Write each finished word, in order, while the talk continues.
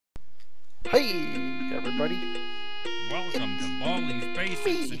Hey, everybody. Welcome to Baldi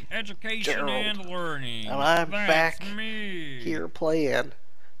Basic in Education Gerald. And Learning. And I'm That's back me. here playing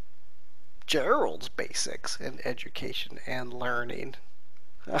Gerald's Basics in Education and Learning.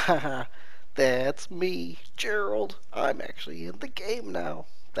 That's me, Gerald. I'm actually in the game now.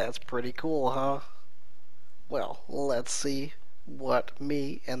 That's pretty cool, huh? Well, let's see what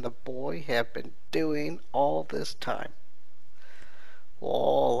me and the boy have been doing all this time.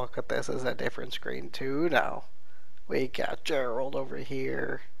 Oh, look at this. It's a different screen too now. We got Gerald over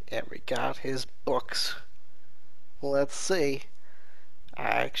here, and we got his books. Let's see.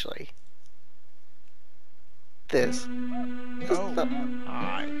 Actually, this is the...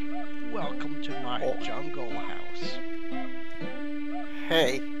 Hi. Welcome to my jungle house.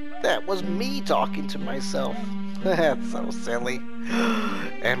 Hey, that was me talking to myself. That's so silly.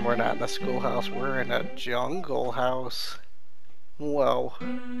 And we're not in a schoolhouse, we're in a jungle house. Whoa,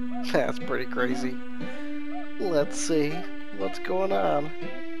 that's pretty crazy. Let's see what's going on.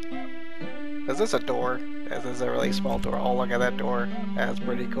 Is this a door? Is this a really small door? Oh, look at that door. That's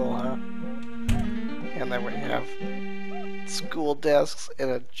pretty cool, huh? And then we have school desks in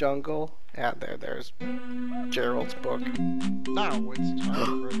a jungle. And there's Gerald's book. Now it's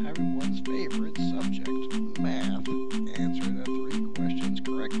time for everyone's favorite subject, math. Answer the 3 questions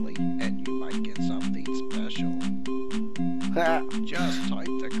correctly, and you might get something special. Just type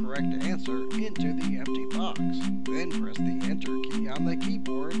the correct answer into the empty box. Then press the enter key on the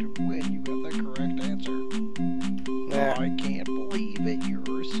keyboard when you have the correct answer. Oh, I can't believe it.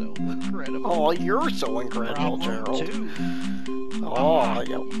 You're so incredible. Oh, you're so incredible, Gerald. 2. Oh,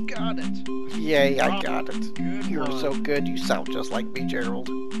 You got it. yay, I got it. Good You're one. so good. You sound just like me, Gerald.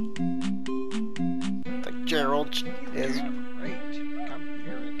 Like Gerald is Great. Come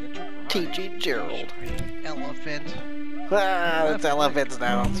here and get your prize. teaching Gerald. Elephant. Ah, that's elephants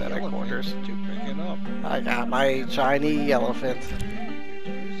now instead of Elephant quarters. To pick it up. I got my shiny elephant.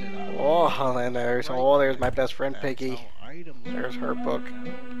 Use it on Oh, and there's my best friend That's Piggy. how items There's her are book.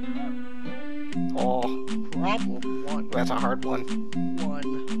 Oh, Problem 1. that's a hard one.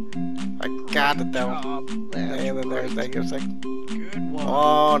 1. I got it though. Job. That's And then there's right. that. Like, Good one.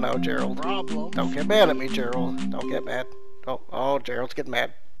 oh no, Gerald. Problem. Don't get mad at me, Gerald. Don't get mad. Oh, Gerald's getting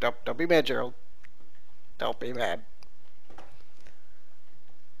mad. Don't be mad, Gerald. Don't be mad.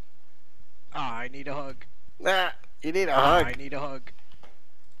 I need a hug. Ah, you need a I hug. need a hug.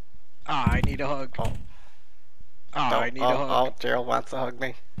 I need a hug. Oh. I need a hug. Oh, Gerald wants to hug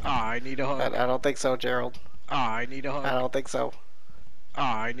me. I need a hug. I don't think so, Gerald. I need a hug. I don't think so.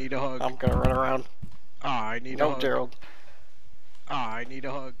 I need a hug. I'm gonna run around. I need a No, hug. Gerald. I need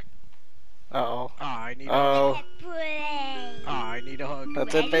a hug. Uh-oh. I need a hug. Oh, I need a hug.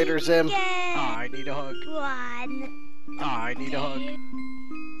 that's Invader Zim. I need a hug. 1, I need a hug.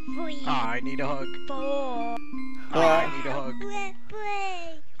 3, I need a hug. 4. I need a hug.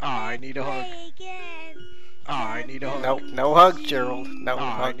 Play. I need a hug. Play again. I need a hug. No hugs, Gerald. No I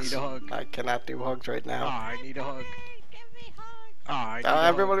hugs. need a hug. I cannot do hugs right now. I need a hug. I need a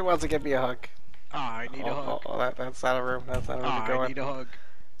Everybody hug. wants to give me a hug. I need a hug. That's not a room. That's not a room to go I in. need a hug.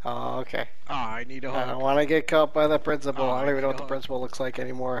 Oh, okay. I need a I don't hug. want to get caught by the principal. I don't even know what need the a hug. principal looks like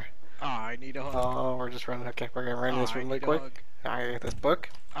anymore. I need a hug. Oh, we're just running. Okay, we're gonna run this I really need a quick. hug. I get this book,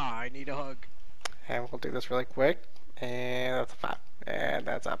 I need a hug. and we'll do this really quick. And that's a 5. And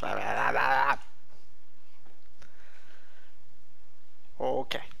that's a 5.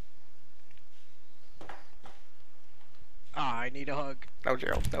 Okay. I need a hug. No,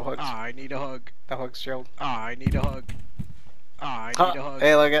 Gerald. No hugs. I need a hug. No hugs, Gerald. I need a hug. I need a hug.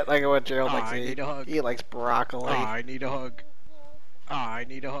 Hey, look at what Gerald likes I to eat. need a hug. He likes broccoli. I need a hug. I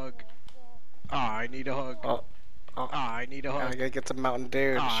need a hug. I need a hug. Oh, I need a I hug. gotta get some Mountain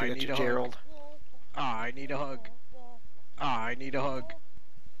Dew to I shoot at need you, a hug. Gerald. I need a hug. I need a hug.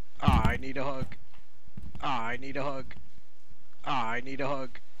 I need a hug. I need a hug. I need a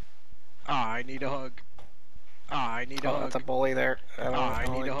hug. I need a hug. I need a Oh, hug. that's a bully there. I don't I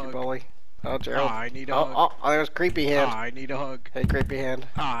like need a you, hug. bully. Oh, Gerald. I need a hug. Oh, there's Creepy Hand. I need a hug. Hey, Creepy Hand.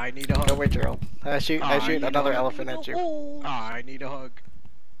 I need a Go hug. away, Gerald. I shoot I need a another hug. elephant at you. I need a hug.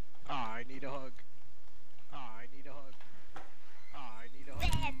 I need a hug. I need a hug. I need a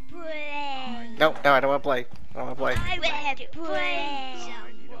hug. Play. No, I don't want to play. I don't want to play. I want to play.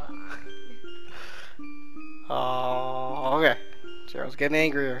 I need a hug. Oh, okay. Gerald's getting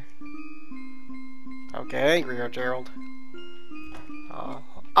angrier. Okay, angrier, Gerald.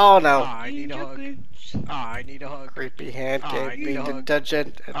 Oh no. I need a hug. I need a hug. Creepy Hand I gave need me a hug.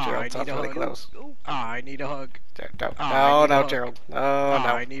 detention. I Gerald need sounds a really hug. close. I need a hug. No, I need a hug. Gerald. No, no.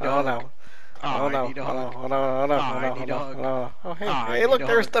 I need a Oh hug. no. Oh I no. need a Oh hug. no. Oh no. Oh no. I Oh no. need a Oh hug. no. Oh hey. I Hey, need look, a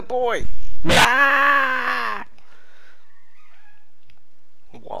there's hug. the boy. Ah!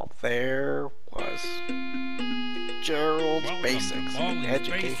 Well, there was Gerald's Welcome Basics, to Baldi's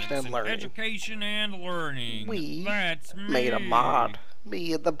Education Basics and in Learning. Education and Learning. We That's made a me. mod,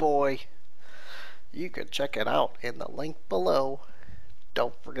 me and the boy. You can check it out in the link below.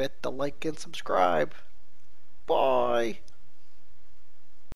 Don't forget to like and subscribe. Bye.